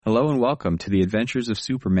Hello and welcome to the Adventures of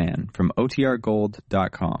Superman from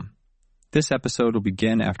OTRGold.com. This episode will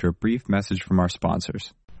begin after a brief message from our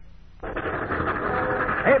sponsors. Able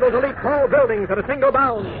to leap tall buildings at a single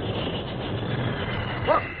bound.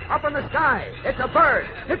 Look, up in the sky. It's a bird.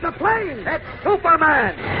 It's a plane. It's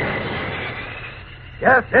Superman.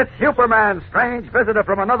 Yes, it's Superman, strange visitor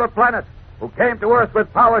from another planet who came to Earth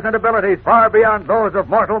with powers and abilities far beyond those of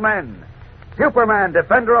mortal men. Superman,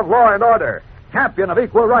 defender of law and order, champion of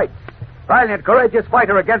equal rights, valiant, courageous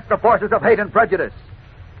fighter against the forces of hate and prejudice.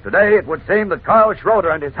 Today, it would seem that Carl Schroeder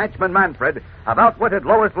and his henchman Manfred have outwitted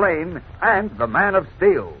Lois Lane and the Man of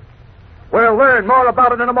Steel. We'll learn more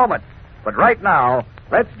about it in a moment. But right now,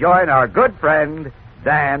 let's join our good friend,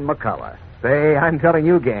 Dan McCullough. Say, I'm telling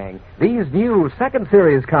you, gang, these new second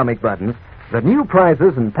series comic buttons, the new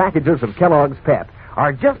prizes and packages of Kellogg's Pep,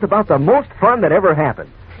 are just about the most fun that ever happened.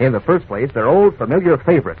 In the first place, they're old, familiar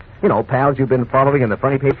favorites. You know, pals you've been following in the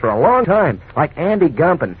funny page for a long time, like Andy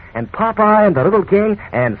Gump and Popeye and the Little King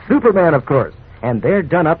and Superman, of course. And they're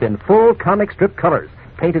done up in full comic strip colors,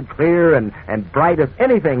 painted clear and bright as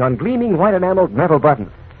anything on gleaming white enameled metal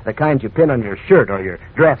buttons, the kinds you pin on your shirt or your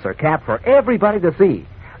dress or cap for everybody to see.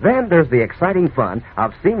 Then there's the exciting fun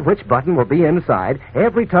of seeing which button will be inside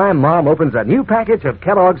every time Mom opens a new package of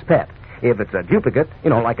Kellogg's Pep. If it's a duplicate,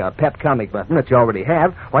 like a Pep comic button that you already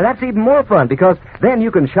have, why, that's even more fun, because then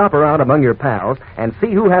you can shop around among your pals and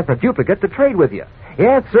see who has the duplicate to trade with you.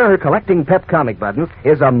 Yes, sir, collecting Pep comic buttons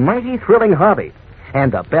is a mighty thrilling hobby.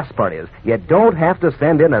 And the best part is, you don't have to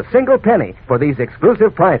send in a single penny for these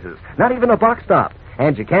exclusive prizes, not even a box top.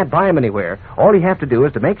 And you can't buy them anywhere. All you have to do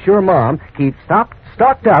is to make sure Mom keeps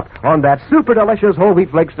stocked up on that super delicious whole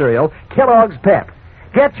wheat flake cereal, Kellogg's Pep.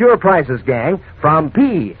 Get your prizes, gang, from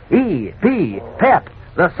P.E.P. Pep,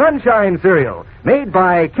 the Sunshine Cereal, made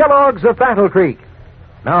by Kellogg's of Battle Creek.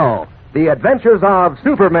 Now, the Adventures of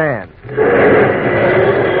Superman.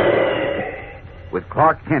 With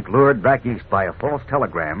Clark Kent lured back east by a false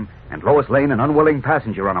telegram and Lois Lane an unwilling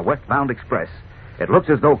passenger on a westbound express, it looks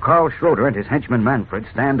as though Carl Schroeder and his henchman Manfred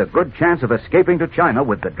stand a good chance of escaping to China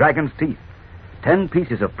with the dragon's teeth, 10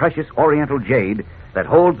 pieces of precious oriental jade that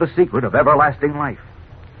hold the secret of everlasting life.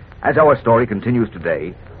 As our story continues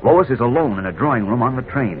today, Lois is alone in a drawing room on the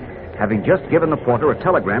train, having just given the porter a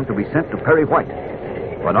telegram to be sent to Perry White.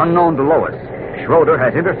 But unknown to Lois, Schroeder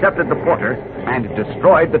has intercepted the porter and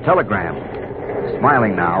destroyed the telegram.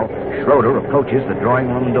 Smiling now, Schroeder approaches the drawing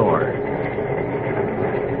room door.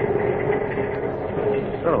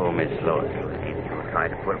 So, Miss Lois, you'll try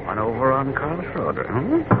to put one over on Carl Schroeder,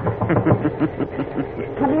 huh?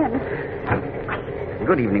 Come in.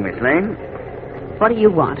 Good evening, Miss Lane. What do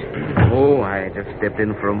you want? Oh, I just stepped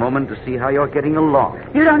in for a moment to see how you're getting along.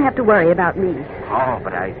 You don't have to worry about me. Oh,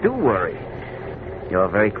 but I do worry. You're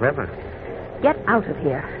very clever. Get out of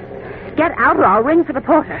here. Get out or I'll ring for the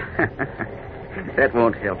porter. That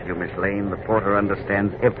won't help you, Miss Lane. The porter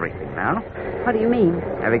understands everything now. What do you mean?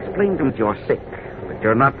 I've explained to him that you're sick, but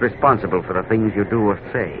you're not responsible for the things you do or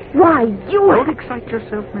say. Why, you... Don't excite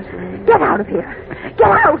yourself, Miss Lane. Get out of here. Get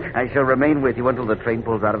out! I shall remain with you until the train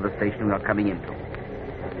pulls out of the station we are coming into.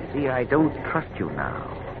 See, I don't trust you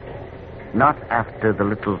now. Not after the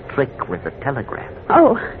little trick with the telegram.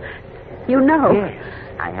 Oh, you know. Yes,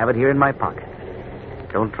 I have it here in my pocket.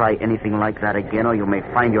 Don't try anything like that again, or you may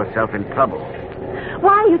find yourself in trouble.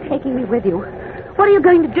 Why are you taking me with you? What are you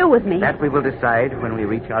going to do with me? That we will decide when we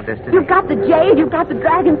reach our destination. You've got the jade, you've got the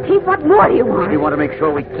dragon's teeth. What more do you want? We want to make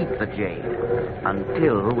sure we keep the jade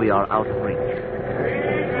until we are out of reach.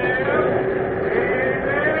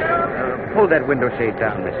 Pull that window shade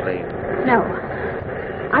down, Miss Lane. No,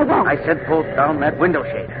 I won't. I said pull down that window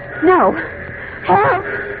shade. No. Help!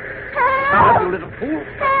 Stop, Help! you little fool.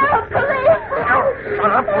 Help! Police! Help!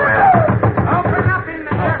 Shut up, Open up in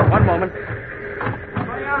there. One moment. What's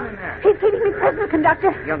going on in there? He's keeping me prisoner,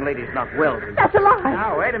 conductor. The young lady's not well. That's a lie.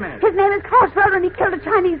 Now, wait a minute. His name is Carl Schroeder, and he killed a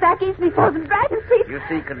Chinese back east, and he froze in dragon's teeth. You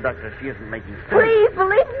see, conductor, she isn't making sense. Please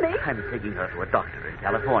believe me. I'm taking her to a doctor in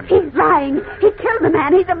California. He's lying. He killed the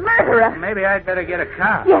man. He's a murderer. Maybe I'd better get a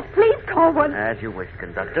car. Yes, please call one. As you wish,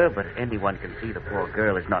 conductor, but anyone can see the poor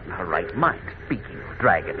girl is not in her right mind. Speaking of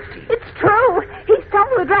dragon's teeth. It's true. He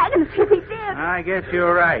stole the dragon's teeth. He did. I guess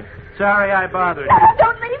you're right. Sorry I bothered No, you.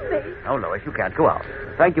 don't leave me. Oh, Lois, you can't go out.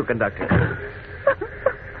 Thank you, conductor.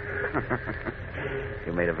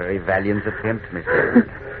 You made a very valiant attempt, Miss Lane.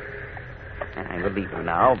 And I will leave you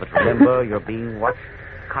now, but remember, you're being watched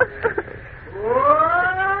constantly.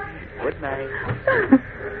 Good night.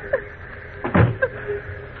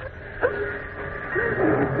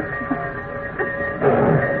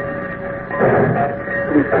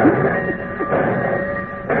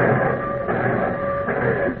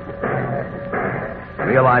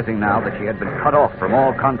 realizing now that she had been cut off from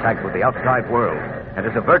all contact with the outside world and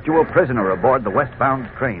is a virtual prisoner aboard the westbound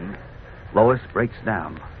train, Lois breaks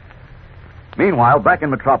down. Meanwhile, back in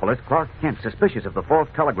Metropolis, Clark Kent, suspicious of the false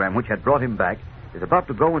telegram which had brought him back, is about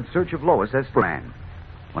to go in search of Lois as Superman,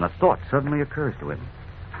 when a thought suddenly occurs to him.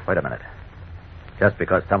 Wait a minute. Just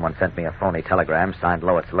because someone sent me a phony telegram signed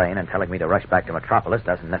Lois Lane and telling me to rush back to Metropolis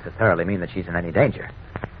doesn't necessarily mean that she's in any danger.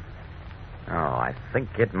 Oh, I think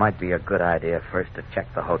it might be a good idea first to check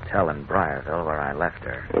the hotel in Briarville where I left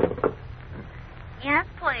her. Yes,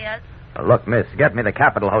 please. Look, miss, get me the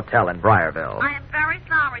Capitol Hotel in Briarville. I am very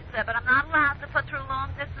sorry, sir, but I'm not allowed to put through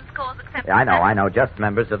long-distance calls except... Yeah, I know. Just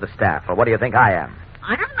members of the staff. Well, what do you think I am?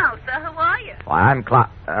 I don't know, sir. Who are you? Well, I'm Clark...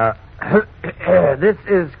 This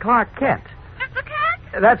is Clark Kent. Mr.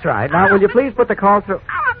 Kent? That's right. Now, will you please put the call through...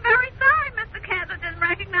 Oh, I'm very sorry, Mr. Kent. I didn't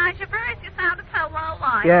recognize your voice. You sounded so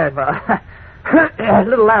low-like. Yes, well... a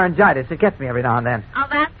little laryngitis. It gets me every now and then. Oh,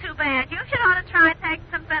 that's too bad. You should ought to try taking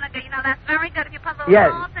some vinegar. You know, that's very good if you put a little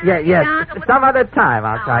Yes, salt in it. yes. With... Some other time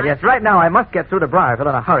I'll try. Oh, Yes, right now I must get through to Briarville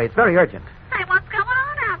in a hurry. It's very urgent. Hey, what's going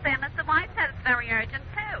on out there? Mr. White said it's very urgent,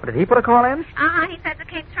 too. Did he put a call in? He said to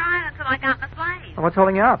keep trying until I got Miss Lane. What's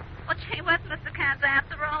holding you up? Well, gee whiz, Mr. Kent,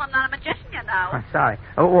 after all, I'm not a magician, you know. I'm sorry.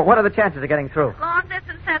 What are the chances of getting through? Long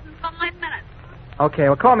distance says in 5 minutes. Okay,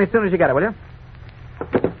 well, call me as soon as you get it, will you?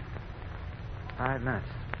 5 minutes.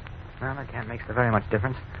 Well, that can't make so very much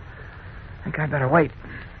difference. I think I'd better wait.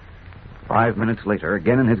 5 minutes later,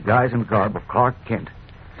 again in his guise and garb of Clark Kent,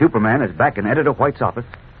 Superman is back in Editor White's office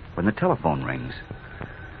when the telephone rings.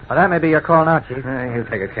 Well, that may be your call now, Chief. You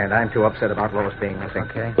take it, Kent. I'm too upset about Lois being missing.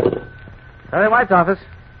 Okay. Editor White's office.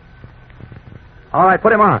 All right,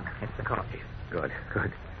 put him on. It's the call, Chief. Good.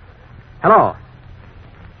 Hello.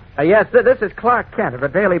 Yes, this is Clark Kent of the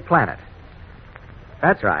Daily Planet.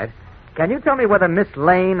 That's right. Can you tell me whether Miss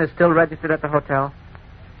Lane is still registered at the hotel?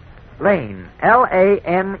 Lane.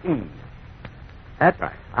 Lane. That's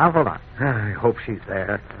right. I'll hold on. I hope she's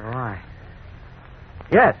there. Right.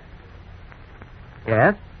 Yes.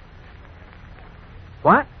 Yes?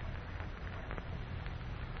 What?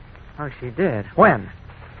 Oh, she did. When?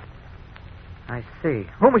 I see.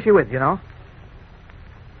 Whom was she with, you know?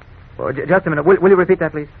 Well, just a minute. Will you repeat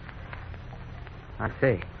that, please? I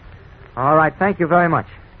see. All right. Thank you very much.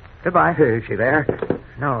 Goodbye. Is she there?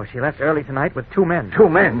 No, she left early tonight with 2 men. 2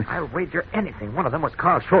 men? I'll wager anything one of them was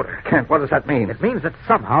Carl Schroeder. Kent, what does that mean? It means that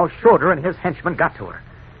somehow Schroeder and his henchmen got to her.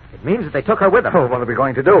 It means that they took her with them. Oh, what are we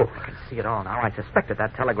going to do? I can see it all now. I suspected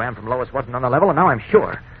that telegram from Lois wasn't on the level, and now I'm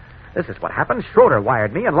sure. This is what happened. Schroeder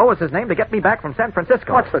wired me and Lois's name to get me back from San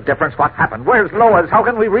Francisco. What's the difference? What happened? Where's Lois? How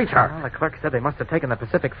can we reach her? Well, the clerk said they must have taken the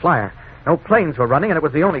Pacific Flyer. No planes were running, and it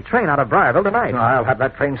was the only train out of Briarville tonight. I'll have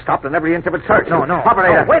that train stopped and every inch of it searched. No.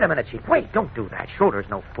 Operator. Oh, wait a minute, Chief. Wait, don't do that. Schroeder's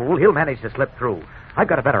no fool. He'll manage to slip through. I've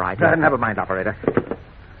got a better idea. Never mind, operator.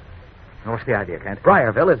 What's the idea, Kent?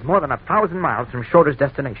 Briarville is more than 1,000 miles from Schroeder's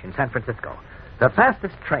destination, San Francisco. The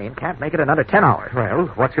fastest train can't make it in under 10 hours. Well,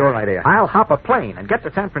 what's your idea? I'll hop a plane and get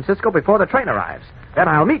to San Francisco before the train arrives. Then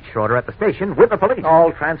I'll meet Schroeder at the station with the police.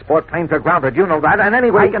 All transport planes are grounded. You know that. And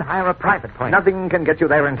anyway... I can hire a private plane. Nothing can get you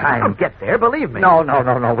there in time. I'll get there, believe me. No.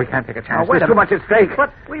 We can't take a chance. Wait There's a too minute. much at stake.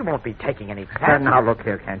 But we won't be taking any chances. Now, look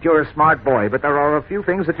here, Kent. You're a smart boy, but there are a few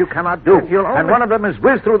things that you cannot do. If you'll only- And one of them is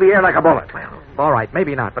whiz through the air like a bullet. Well, all right,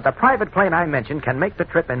 maybe not. But the private plane I mentioned can make the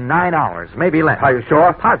trip in 9 hours, maybe less. Are you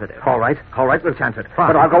sure? Positive. All right, we'll chance it. Fine.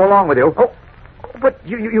 But I'll go along with you. Oh, but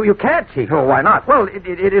you can't, Chief. Oh, why not? Well, it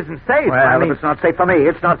isn't safe. Well, I mean, if it's not safe for me,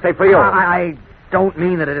 it's not safe for you. I don't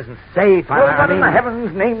mean that it isn't safe. Well, I what mean... in the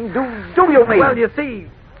heaven's name do you mean? Well, you see,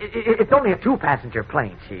 it's only a 2-passenger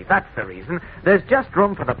plane, Chief. That's the reason. There's just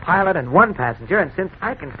room for the pilot and 1 passenger, and since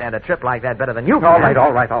I can stand a trip like that better than you can... All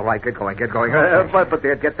right. Get going. Okay.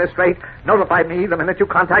 But get this straight. Notify me the minute you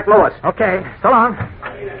contact Lois. Okay, so long.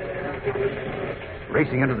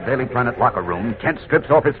 Racing into the Daily Planet locker room, Kent strips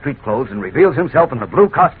off his street clothes and reveals himself in the blue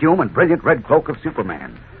costume and brilliant red cloak of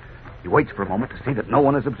Superman. He waits for a moment to see that no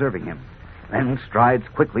one is observing him, then strides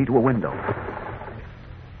quickly to a window.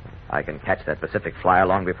 I can catch that Pacific Flyer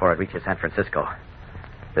long before it reaches San Francisco.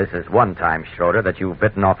 This is one time, Schroeder, that you've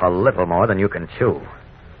bitten off a little more than you can chew.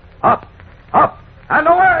 Up, and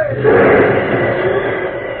away!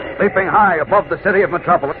 Leaping high above the city of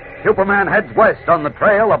Metropolis, Superman heads west on the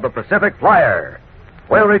trail of the Pacific Flyer.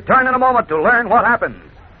 We'll return in a moment to learn what happens.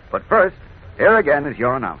 But first, here again is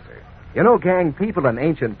your announcer. You know, gang, people in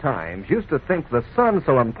ancient times used to think the sun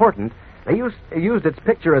so important, they used its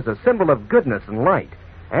picture as a symbol of goodness and light.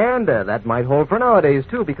 And that might hold for nowadays,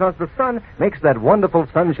 too, because the sun makes that wonderful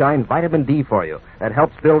sunshine vitamin D for you that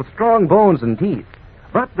helps build strong bones and teeth.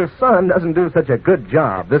 But the sun doesn't do such a good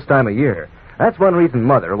job this time of year. That's one reason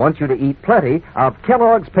Mother wants you to eat plenty of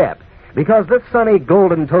Kellogg's Pep, because this sunny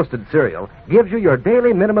golden toasted cereal gives you your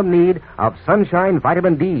daily minimum need of sunshine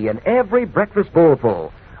vitamin D in every breakfast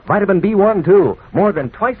bowlful. Vitamin B1, too, more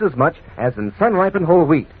than twice as much as in sun-ripened whole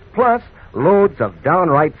wheat. Plus, loads of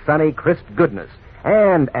downright sunny, crisp goodness.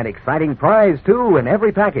 And an exciting prize, too, in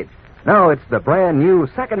every package. Now it's the brand new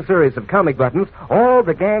second series of comic buttons all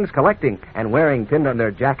the gang's collecting and wearing pinned on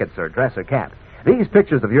their jackets or dress or cap. These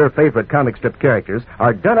pictures of your favorite comic strip characters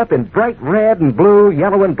are done up in bright red and blue,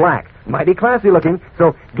 yellow and black. Mighty classy looking,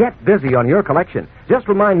 so get busy on your collection. Just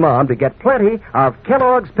remind Mom to get plenty of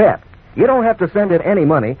Kellogg's Pep. You don't have to send in any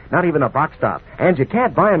money, not even a box top, and you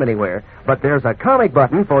can't buy them anywhere, but there's a comic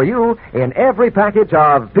button for you in every package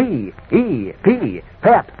of P-E-P,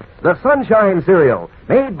 Pep, the Sunshine Cereal,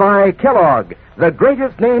 made by Kellogg, the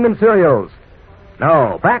greatest name in cereals.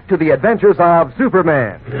 Now, back to the adventures of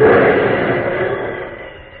Superman.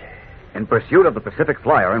 In pursuit of the Pacific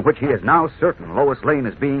Flyer, in which he is now certain Lois Lane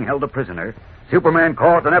is being held a prisoner, Superman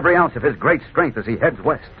calls on every ounce of his great strength as he heads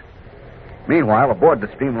west. Meanwhile, aboard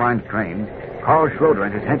the streamlined train, Carl Schroeder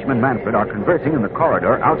and his henchman Manfred are conversing in the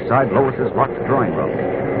corridor outside Lois's locked drawing room.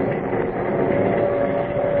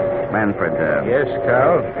 Manfred, Yes,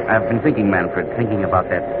 Carl? I've been thinking about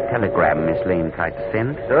that telegram Miss Lane tried to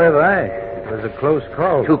send. So have I. It was a close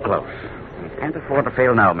call. Too close. We can't afford to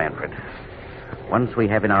fail now, Manfred. Once we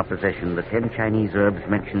have in our possession the 10 Chinese herbs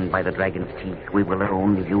mentioned by the dragon's teeth, we will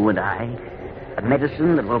own, you and I, a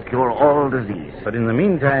medicine that will cure all disease. But in the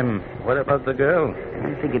meantime, what about the girl?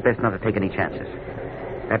 I think it best not to take any chances.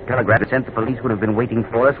 That telegram that sent the police would have been waiting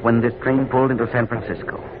for us when this train pulled into San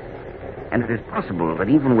Francisco. And it is possible that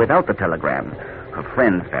even without the telegram, her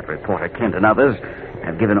friends, that reporter Kent and others,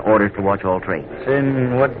 have given orders to watch all trains.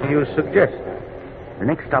 Then what do you suggest? The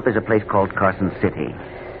next stop is a place called Carson City.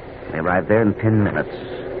 They arrive there in 10 minutes.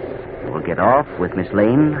 We'll get off with Miss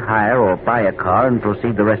Lane, hire or buy a car, and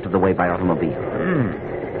proceed the rest of the way by automobile.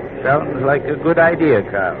 Sounds like a good idea,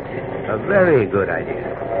 Carl. A very good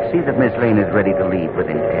idea. See that Miss Lane is ready to leave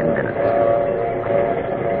within 10 minutes.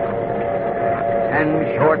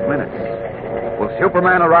 10 short minutes. Will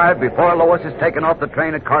Superman arrive before Lois is taken off the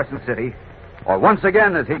train at Carson City? Or once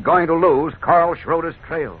again is he going to lose Carl Schroeder's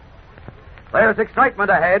trail? There's excitement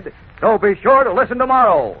ahead, so be sure to listen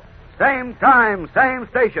tomorrow. Same time, same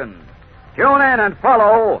station. Tune in and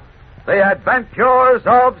follow The Adventures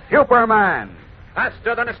of Superman.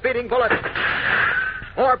 Faster than a speeding bullet.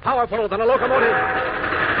 More powerful than a locomotive.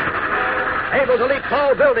 Able to leap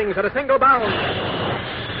tall buildings at a single bound.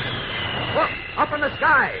 Look, up in the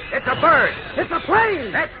sky. It's a bird. It's a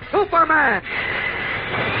plane. It's Superman.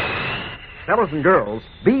 Fellows and girls,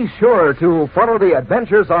 be sure to follow The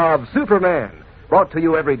Adventures of Superman. Brought to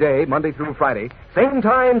you every day, Monday through Friday, same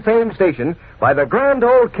time, same station, by the grand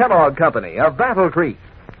old Kellogg Company of Battle Creek.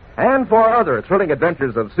 And for other thrilling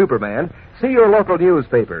adventures of Superman, see your local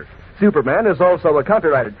newspaper. Superman is also a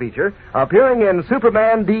copyrighted feature appearing in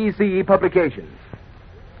Superman DC publications.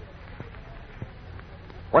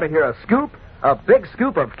 Want to hear a scoop? A big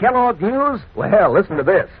scoop of Kellogg news? Well, listen to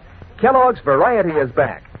this. Kellogg's Variety is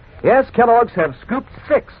back. Yes, Kellogg's have scooped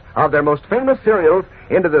 6 of their most famous cereals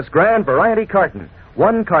into this grand variety carton.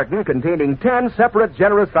 One carton containing 10 separate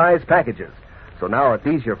generous-sized packages. So now it's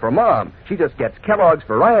easier for Mom. She just gets Kellogg's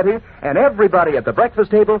Variety, and everybody at the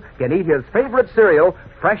breakfast table can eat his favorite cereal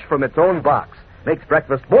fresh from its own box. Makes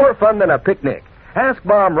breakfast more fun than a picnic. Ask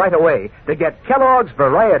Mom right away to get Kellogg's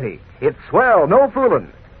Variety. It's swell, no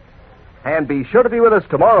foolin'. And be sure to be with us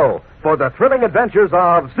tomorrow for the thrilling adventures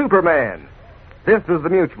of Superman. This is the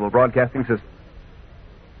Mutual Broadcasting System.